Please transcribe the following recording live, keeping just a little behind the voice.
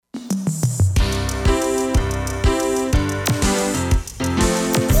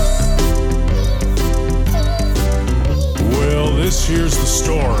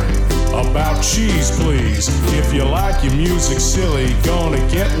about cheese, please. If you like your music silly, gonna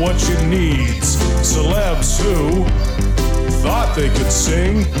get what you need. Celebs who thought they could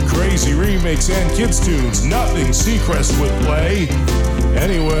sing crazy remakes and kids' tunes. Nothing Seacrest would play.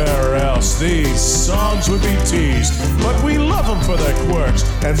 Anywhere else, these songs would be teased. But we love them for their quirks,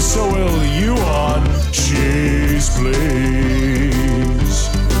 and so will you on Cheese Please.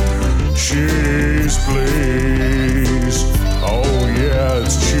 Cheese Please. Oh yeah,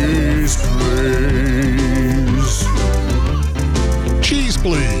 it's Cheese Please. Cheese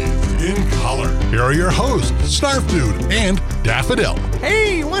Please. In color. Here are your hosts, Snarf Dude and Daffodil.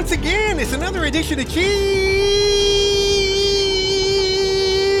 Hey, once again, it's another edition of Cheese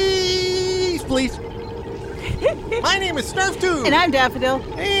Please. My name is Snarf Dude. And I'm Daffodil.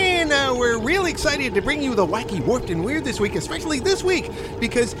 And we're really excited to bring you the wacky, warped, and weird this week, especially this week,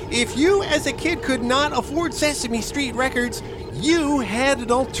 because if you as a kid could not afford Sesame Street records, you had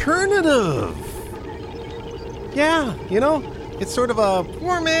an alternative. Yeah, you know, it's sort of a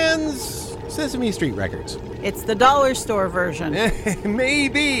poor man's Sesame Street records. It's the dollar store version.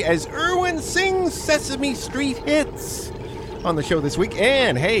 Maybe, as Irwin sings Sesame Street hits on the show this week.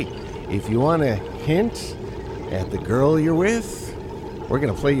 And hey, if you want a hint at the girl you're with, we're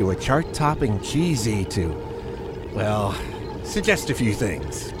going to play you a chart-topping cheesy to, well, suggest a few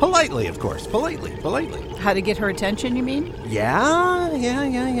things. Politely, of course. Politely. How to get her attention, you mean? Yeah.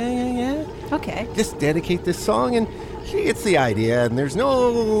 Okay. Just dedicate this song and she gets the idea, and there's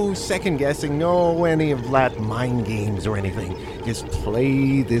no second-guessing, no any of that mind games or anything. Just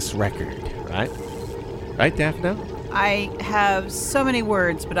play this record, right? Right, Daphne? I have so many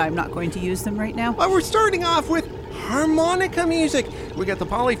words, but I'm not going to use them right now. Well, we're starting off with harmonica music. We got the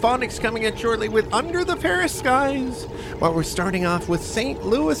Polyphonics coming in shortly with Under the Paris Skies. Well, we're starting off with St.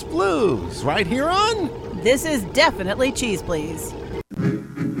 Louis Blues right here on... This is definitely Cheese Please.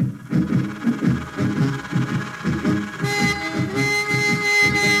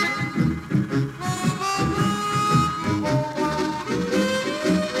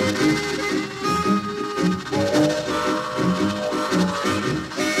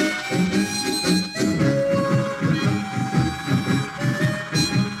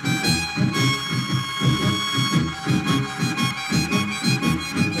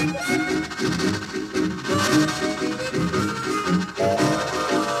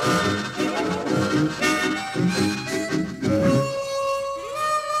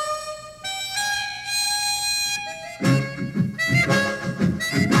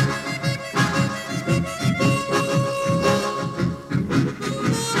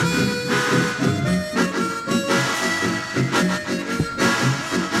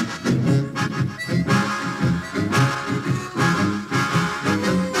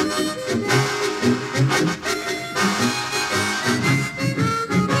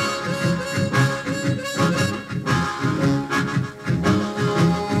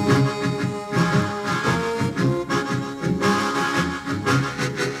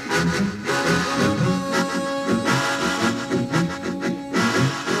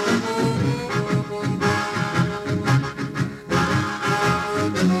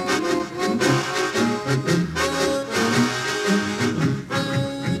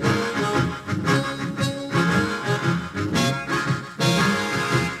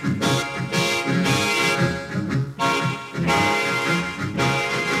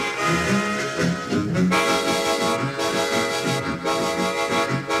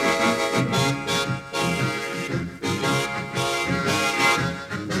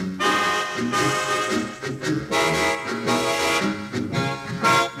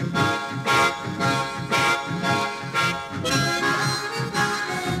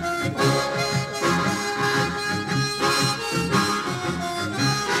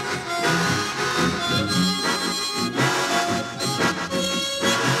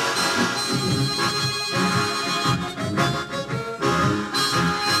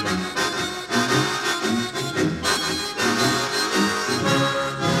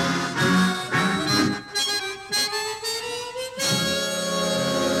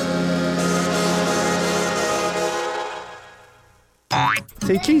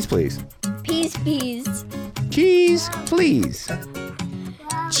 Say cheese, please. Peas, peas. Cheese, please.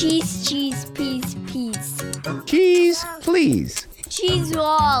 Cheese, cheese, peas, peas. Cheese, please. Cheese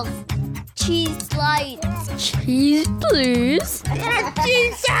walls. Cheese lights. Cheese, please. Hey,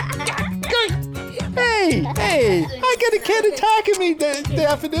 I got a cat attacking me,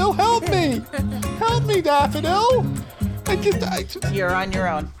 Daffodil. Help me. Help me, Daffodil. I just... You're on your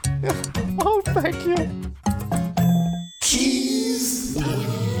own. Oh, thank you. Cheese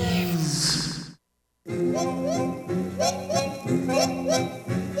Please.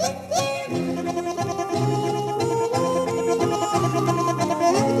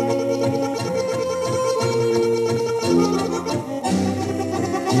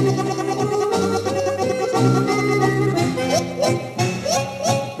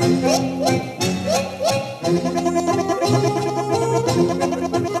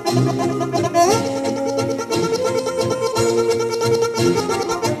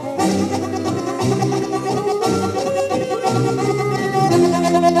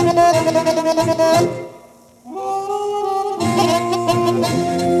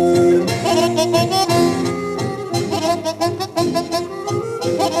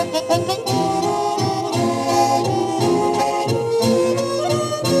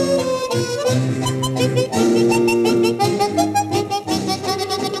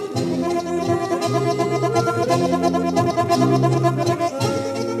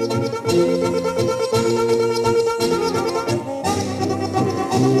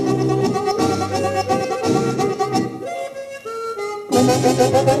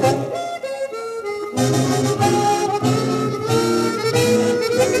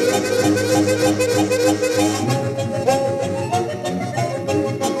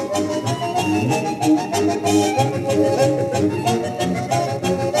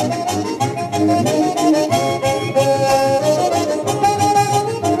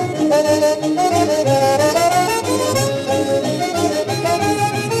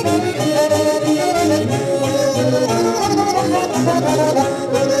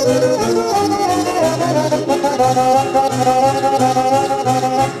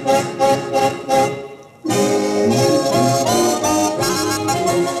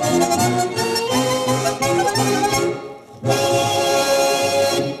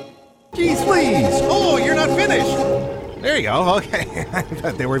 Geez, please. Oh, you're not finished. There you go. Okay. I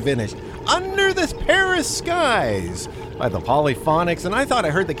thought they were finished. Under the Paris Skies by the Polyphonics, and I thought I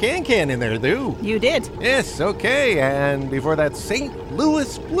heard the Can-Can in there, too. You did. Yes, okay. And before that, St.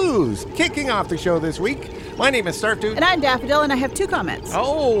 Louis Blues kicking off the show this week. My name is Starfdude. And I'm Daffodil, and I have 2 comments.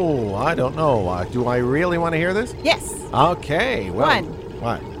 Oh, I don't know. Do I really want to hear this? Yes. Okay. Well, One.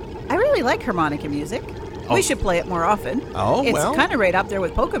 What? I really like harmonica music. Oh. We should play it more often. Oh, it's well. kind of right up there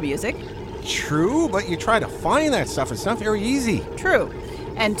with polka music. True, but you try to find that stuff. It's not very easy. True.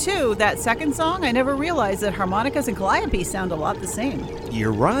 And 2, that second song, I never realized that harmonicas and calliope sound a lot the same.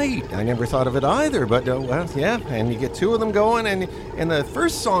 You're right. I never thought of it either, but well, yeah. And you get 2 of them going, and the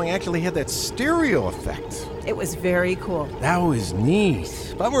first song actually had that stereo effect. It was very cool. That was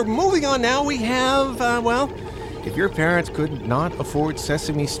neat. But we're moving on now. We have, if your parents could not afford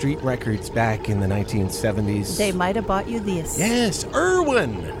Sesame Street records back in the 1970s, They might have bought you this. yes,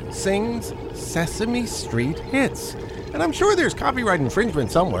 Irwin sings Sesame Street hits. And I'm sure there's copyright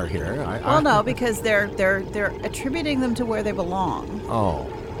infringement somewhere here. Well, no, because they're attributing them to where they belong. Oh,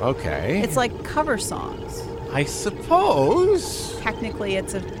 okay. It's like cover songs. I suppose. Technically,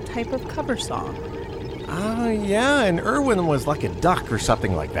 it's a type of cover song, Yeah, and Irwin was like a duck or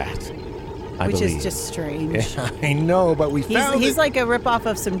something like that. I which believe. is just strange. I know, but we found He's it. like a ripoff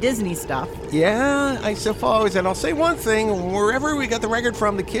of some Disney stuff. Yeah, I suppose. And I'll say one thing, wherever we got the record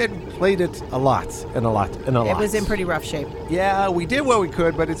from, the kid played it a lot and a lot and a lot. It was in pretty rough shape. Yeah, we did what we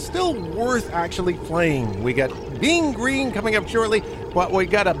could, but it's still worth actually playing. We got Being Green coming up shortly, but we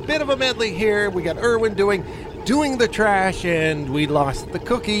got a bit of a medley here. We got Irwin doing the trash, and we lost the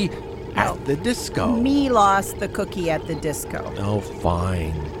cookie at the disco. Me lost the cookie at the disco. Oh,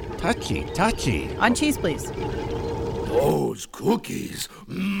 fine. Touchy. On cheese, please. Those cookies.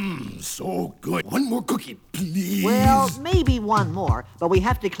 So good. One more cookie, please. Well, maybe one more, but we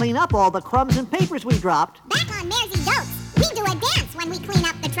have to clean up all the crumbs and papers we dropped. Back on Mersey Goats, we do a dance when we clean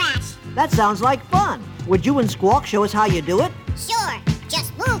up the trash. That sounds like fun. Would you and Squawk show us how you do it? Sure,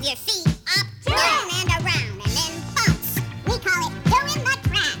 just move your feet up, down, and around, and then bounce. We call it doing the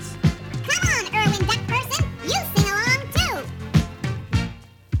trash. Come on, Irwin Duck Person, you sing along too.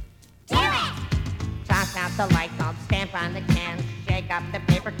 Do it! Toss out the light bulb, stamp on the cans, shake up the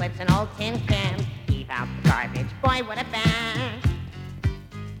paper clips and old tin cans, heave out the garbage, boy, what a bash.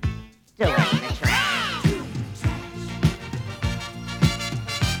 Doing the trash.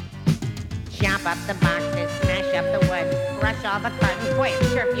 Chop up the boxes, smash up the wood, brush all the cartons, boy, it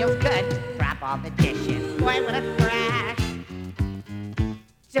sure feels good. Drop all the dishes, boy, what a crash.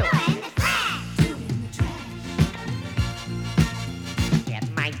 Doing the trash. It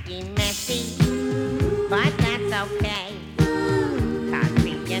might be messy, but that's okay. 'Cause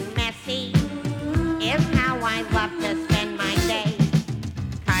being messy is how I love to spend my day.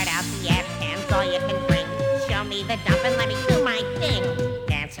 Cart out the ass cans, all you can bring. Show me the dump and let me do my thing.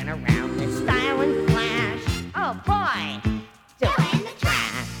 Dancing around with style and flash. Oh boy, doing the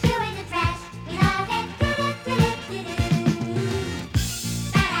trash. Doing the trash, we love it.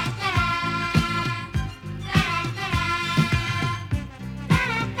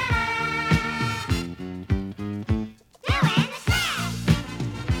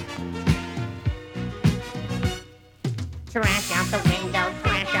 Trash out the window,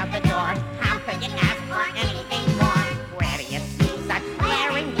 trash out the door. How could you ask for anything more? Where do you see such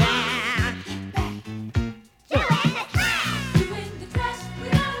glaring gash? Doing the trash.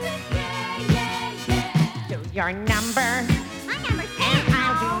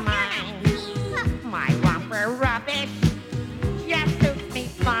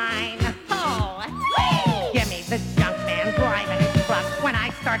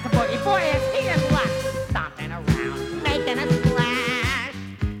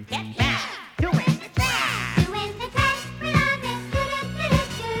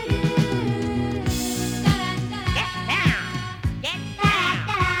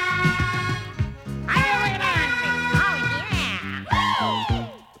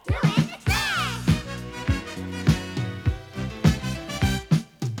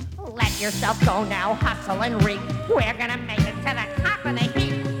 yourself go now, hustle and reap. We're gonna make it to the top of the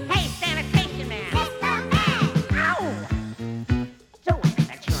heap. Hey, sanitation man. Ow! Do it in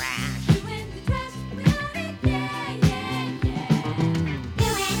the trash.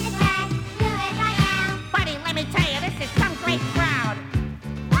 Buddy, let me tell you, this is some great crowd.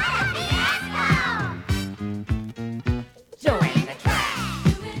 Do it in the trash.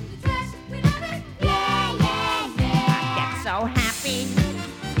 I get so happy,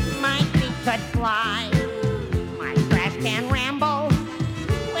 my feet could fly. My trash can ramble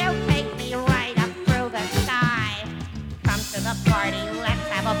will take me right up through the sky. Come to the party, let's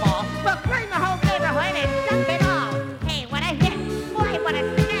have a ball. We'll clean the whole neighborhood and dump it all. Hey, what a hit! Boy, what a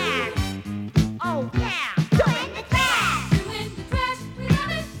snack! Oh yeah! Do it in the trash!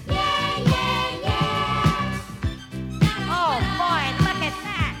 Oh boy, look at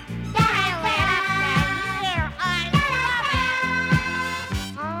that! Pile it up there! I love it!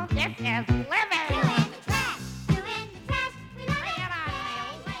 Oh, this is living!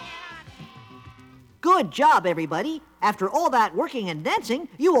 Good job, everybody. After all that working and dancing,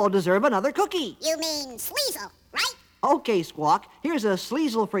 you all deserve another cookie. You mean Sleazel, right? Okay, Squawk, here's a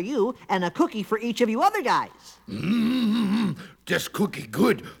Sleazel for you and a cookie for each of you other guys. This cookie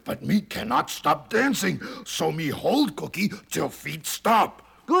good, but me cannot stop dancing, so me hold cookie till feet stop.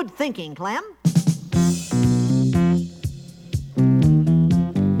 Good thinking, Clem.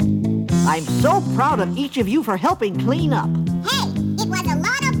 I'm so proud of each of you for helping clean up. Hey, it was a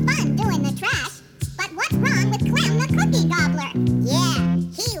lot of fun doing the trash. But what's wrong with Clem the cookie gobbler? Yeah,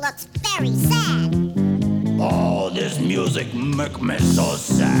 he looks very sad. Oh, this music make me so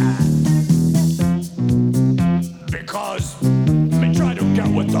sad. Because me try to get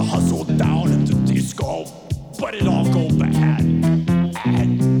with the hustle down at the disco, but it all go bad.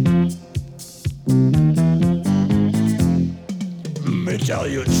 And me tell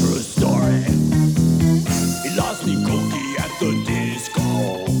you a true story. He lost me cookie at the disco.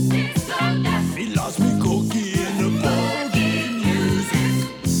 He lost me cookie in the boogie music.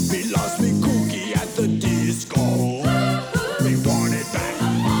 He lost me cookie at the disco. We want it back.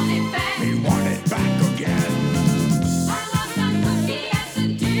 We want it back again. I lost my cookie at the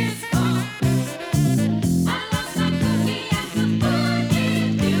disco. I lost my cookie at the boogie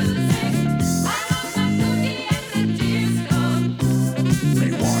music. I lost my cookie at the disco. We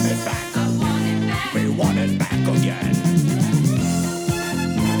want it back. I want it back. We want it back again.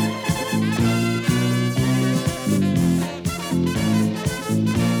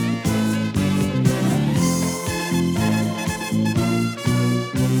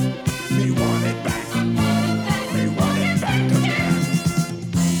 We want it back. We want it back again.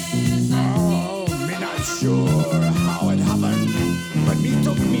 Oh, me not sure how it happened, but me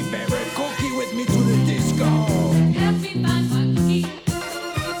took me favorite cookie with me to the disco. Help me find my cookie.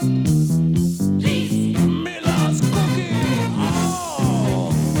 Please. Me lost cookie.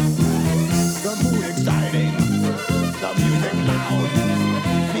 Oh, the mood exciting, the music loud.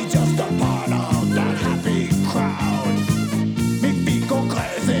 Me just a part of that happy crowd. Me feet go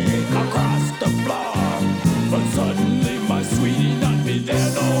crazy across the floor, but suddenly my sweetie not be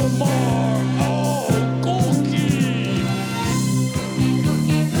there no more. Oh, cookie.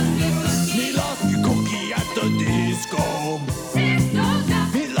 Me lost me cookie at the disco.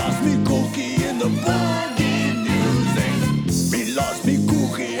 Me lost me cookie in the boogie music. Me lost me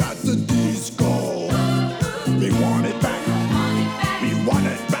cookie at the disco. Me want it back. Me want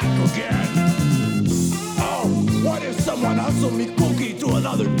it back again. Oh, what if someone hustled me cookie to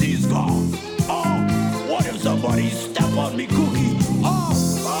another disco? Oh, what if somebody step on me cookie? Oh,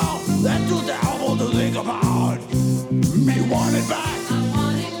 that's too terrible to think about. Me want it back.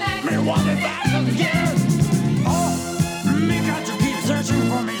 Me want it back again. Oh, me got to keep searching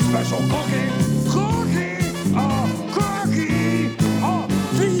for me special cookie. Cookie, cookie. Oh,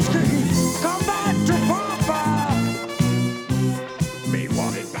 please, cookie, come back to Papa. Me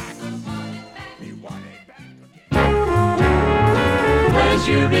want it back. Me want it back again.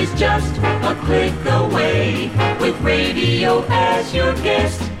 Pleasure is just a click away with radio as your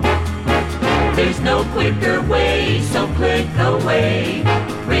guest. There's no quicker way, so click away.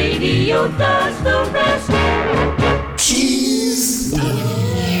 Radio does the rest. Cheese.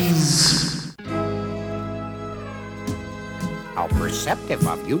 How perceptive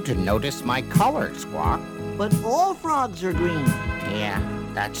of you to notice my color, Squawk. But all frogs are green. Yeah,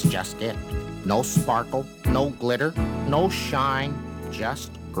 that's just it. No sparkle, no glitter, no shine,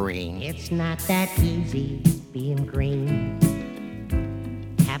 just green. It's not that easy being green.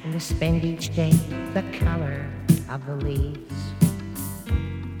 Having to spend each day the color of the leaves.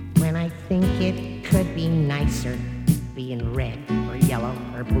 When I think it could be nicer being red or yellow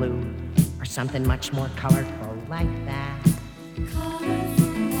or blue. or something much more colorful like that.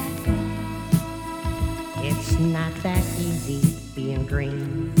 It's not that easy being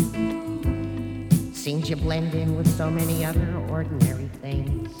green. Seems you blend in with so many other ordinary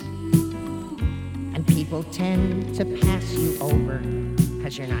things. And people tend to pass you over,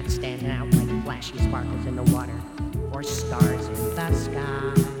 'cause you're not standing out like flashy sparkles in the water or stars in the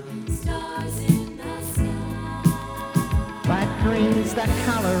sky. But green's the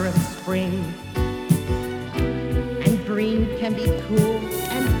color of spring, and green can be cool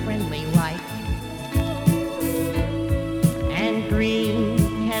and friendly like. And green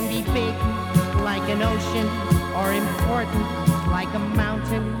can be big like an ocean, or important like a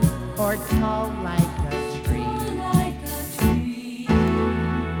mountain, or tall like a tree.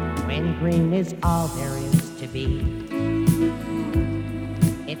 When green is all there is to be,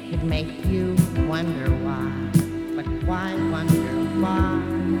 it could make you wonder why. But why wonder, why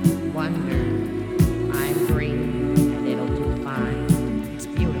wonder? I'm green and it'll do fine. It's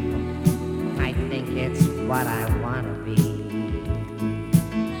beautiful. I think it's what I want to be.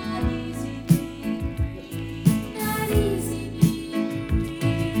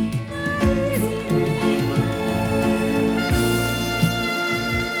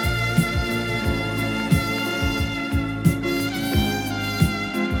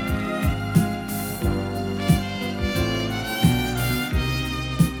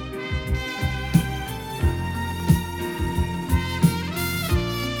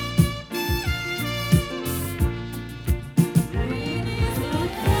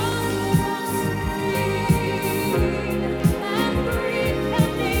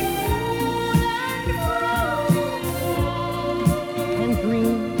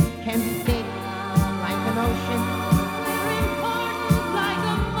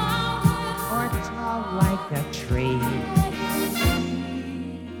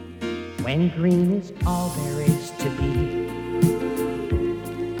 When green is all there is to be,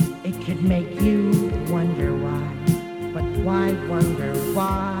 it could make you wonder why. But why wonder,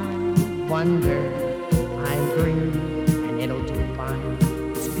 why wonder? I'm green and it'll do fine.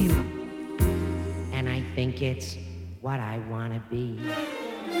 It's beautiful, and I think it's what I want to be.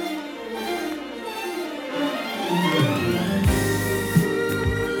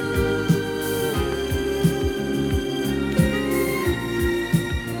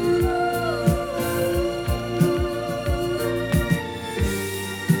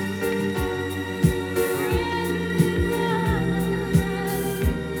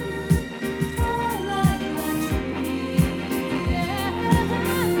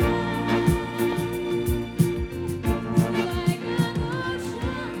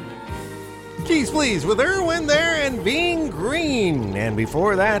 Cheese Please with Irwin there and Being Green. And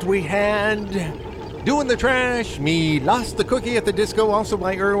before that we had Doing the Trash, Me Lost the Cookie at the Disco, also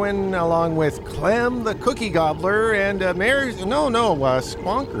by Irwin, along with Clem the Cookie Gobbler and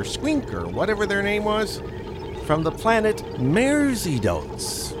Squonk or Squink or whatever their name was, from the planet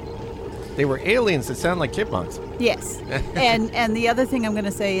Merzidotes. They were aliens that sound like chipmunks. Yes. and the other thing I'm going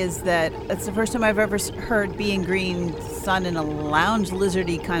to say is that it's the first time I've ever heard Being Green sung in a lounge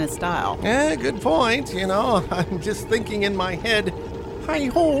lizardy kind of style. Yeah, good point. You know, I'm just thinking in my head,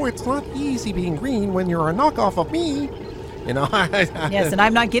 hi-ho, it's not easy being green when you're a knockoff of me. You know, yes, and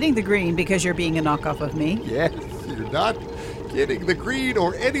I'm not getting the green because you're being a knockoff of me. Yes, you're not getting the green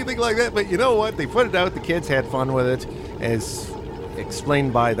or anything like that. But you know what? They put it out. The kids had fun with it, as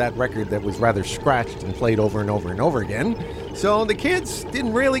explained by that record that was rather scratched and played over and over and over again. So the kids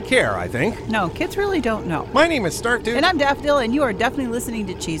didn't really care, I think. No, kids really don't know. My name is Stark Dude. And I'm Daffodil, and you are definitely listening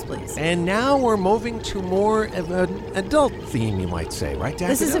to Cheese Please. And now we're moving to more of an adult theme, you might say, right, Daffodil?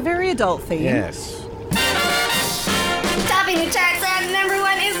 This is a very adult theme. Yes. Topping the charts at number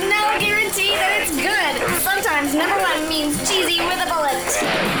one is no guarantee that it's good. Sometimes number one means cheesy with a bullet.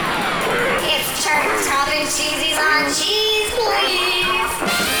 It's chart-topping cheesies on Cheese Please.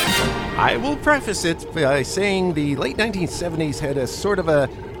 I will preface it by saying the late 1970s had a sort of a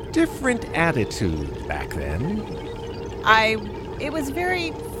different attitude back then. It was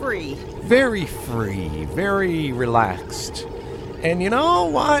very free. Very free, very relaxed. And you know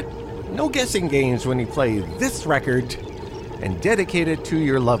what? No guessing games when you play this record and dedicate it to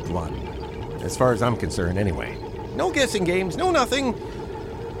your loved one. As far as I'm concerned, anyway. No guessing games, no nothing.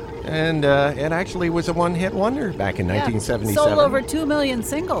 And it actually was a one-hit wonder back in 1977. Sold over 2 million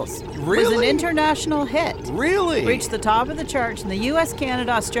singles. Really? It was an international hit. Really? Reached the top of the charts in the U.S.,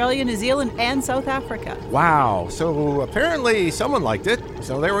 Canada, Australia, New Zealand, and South Africa. Wow. So apparently someone liked it.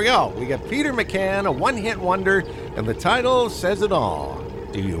 So there we go. We got Peter McCann, a one-hit wonder, and the title says it all.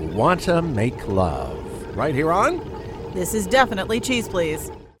 Do You Want to Make Love? Right here on? This is definitely Cheese Please.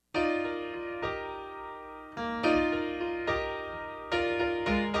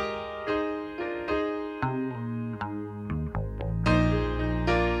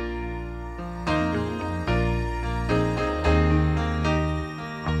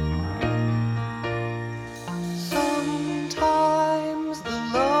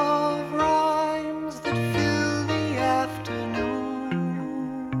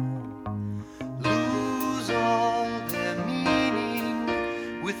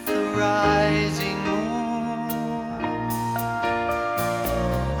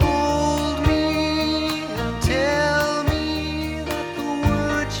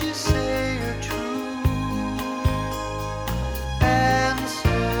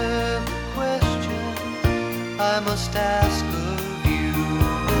 must ask of you.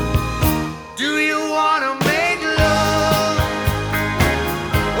 Do you wanna make love?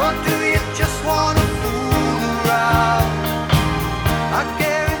 Or do you just wanna fool around? I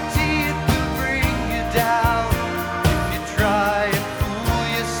guarantee it will bring you down if you try and fool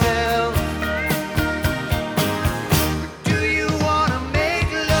yourself. Do you wanna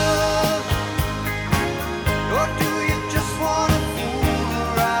make love? Or do you just wanna fool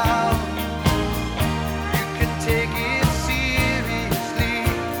around? You can take it seriously,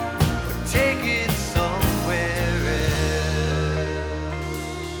 or take it somewhere else.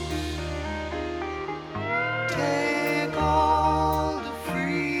 Take all the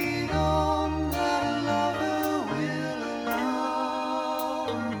freedom that a lover will allow.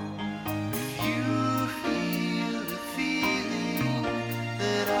 If you feel the feeling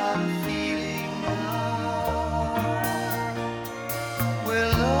that I'm feeling now, where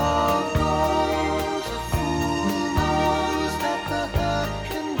love goes, a fool knows that the hurt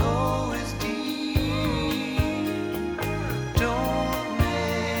can go as deep. Don't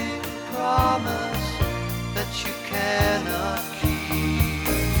make a promise that you cannot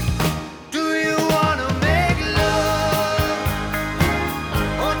keep. Do you wanna make love?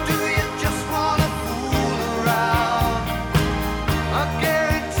 Or do you just wanna fool around? I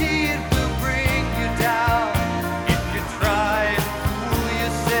guarantee it will bring you down if you try and fool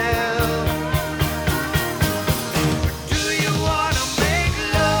yourself. Do you wanna make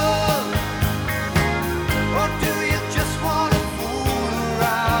love? Or do you just wanna fool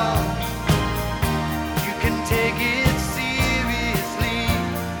around? You can take it seriously,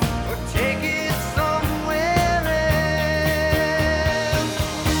 or take it somewhere else.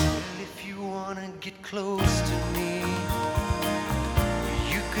 And if you wanna get close to me,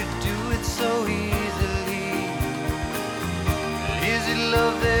 you could do it so easily. Is it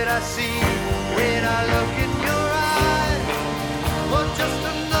love that I see when I look in your eyes, or just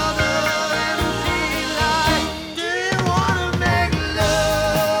another empty lie? Do you wanna make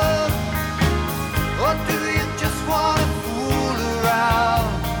love? Or do you just wanna fool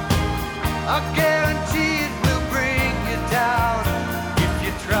around? I guarantee it will bring you down if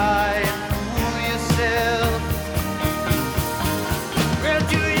you try and fool yourself. Well,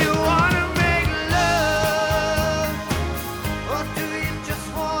 do you wanna make love? Or do you just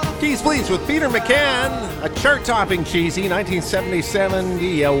wanna Keys Please with Peter McCann, a chart-topping cheesy 1977. Do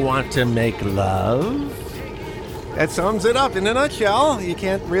you want to make love? That sums it up in a nutshell. You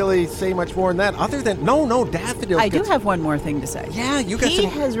can't really say much more than that, other than no, Daffodil. I do have one more thing to say. Yeah, you got He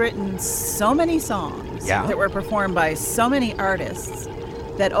some. has written so many songs Yeah. that were performed by so many artists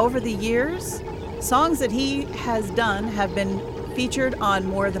that over the years, songs that he has done have been featured on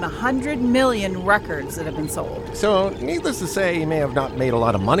more than 100 million records that have been sold. So, needless to say, he may have not made a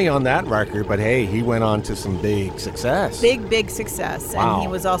lot of money on that record, but hey, he went on to some big success. Big success. Wow. And he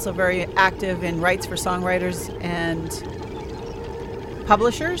was also very active in rights for songwriters and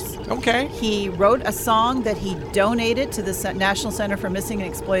publishers. Okay. He wrote a song that he donated to the National Center for Missing and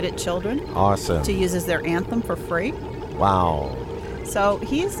Exploited Children Awesome. to use as their anthem for free. Wow. So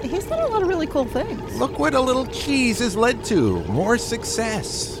he's done a lot of really cool things. Look what a little cheese has led to. More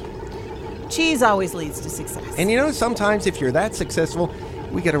success. Cheese always leads to success. And you know, sometimes if you're that successful,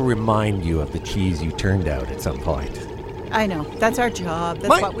 we got to remind you of the cheese you turned out at some point. I know. That's our job.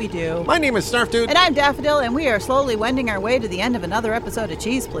 That's what we do. My name is Snarf Dude. And I'm Daffodil, and we are slowly wending our way to the end of another episode of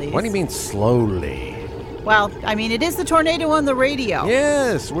Cheese Please. What do you mean slowly? Well, I mean, it is the tornado on the radio.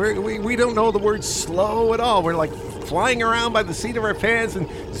 Yes, we don't know the word slow at all. We're like flying around by the seat of our pants and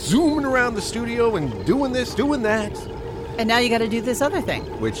zooming around the studio and doing this, doing that. And now you got to do this other thing.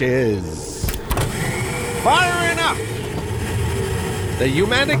 Which is firing up the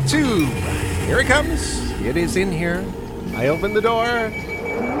Humatic Tube. Here it comes. It is in here. I open the door.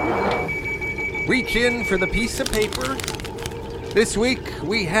 Reach in for the piece of paper. This week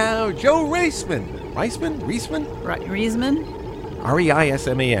we have Joe Reisman. Reisman? Reisman?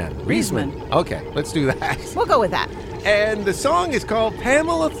 R-E-I-S-M-A-N. Reisman. Okay, let's do that. We'll go with that. And the song is called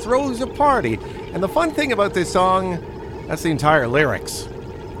Pamela Throws a Party. And the fun thing about this song, that's the entire lyrics.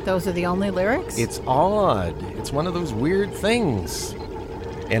 Those are the only lyrics? It's odd. It's one of those weird things.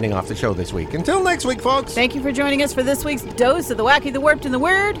 Ending off the show this week. Until next week, folks. Thank you for joining us for this week's dose of the wacky, the warped, and the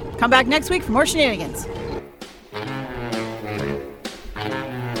weird. Come back next week for more shenanigans.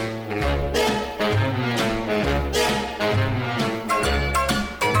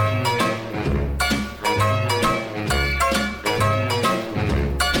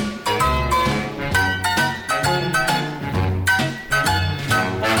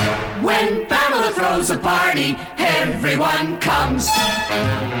 When Pamela throws a party, everyone comes.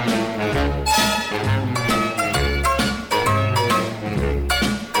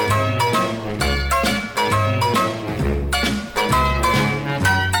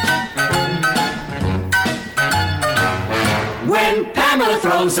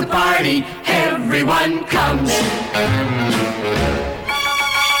 throws a party, everyone comes.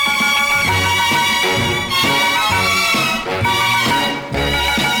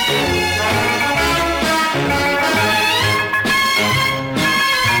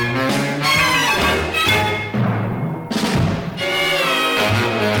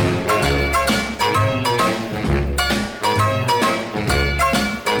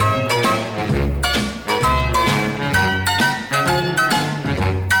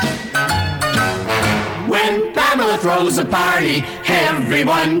 When Pamela throws a party,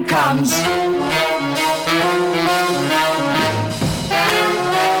 everyone comes.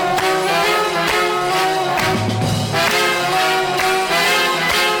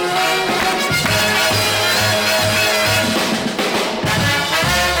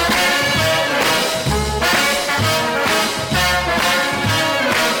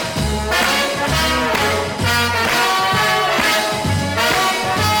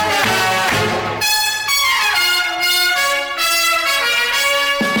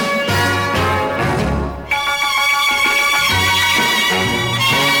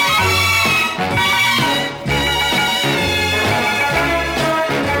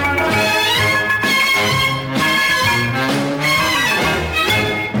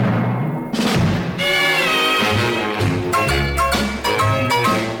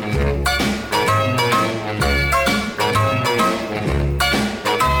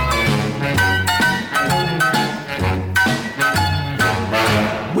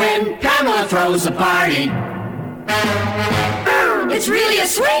 When Pamela throws a party, it's really a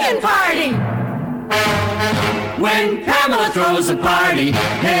swinging party. When Pamela throws a party,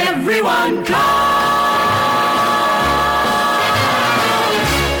 everyone comes.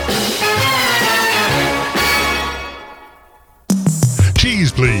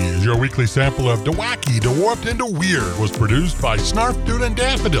 Cheese Please, your weekly sample of DeWacky, DeWarped, and DeWeird was produced by Snarf Dude and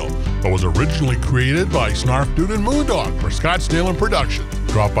Daffodil, but was originally created by Snarf Dude and Moondog for Scottsdale and Production.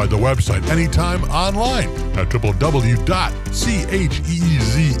 Drop by the website anytime online at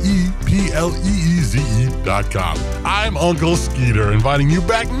www.cheezepleeze.com. I'm Uncle Skeeter, inviting you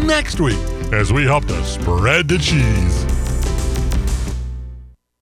back next week as we help to spread the cheese.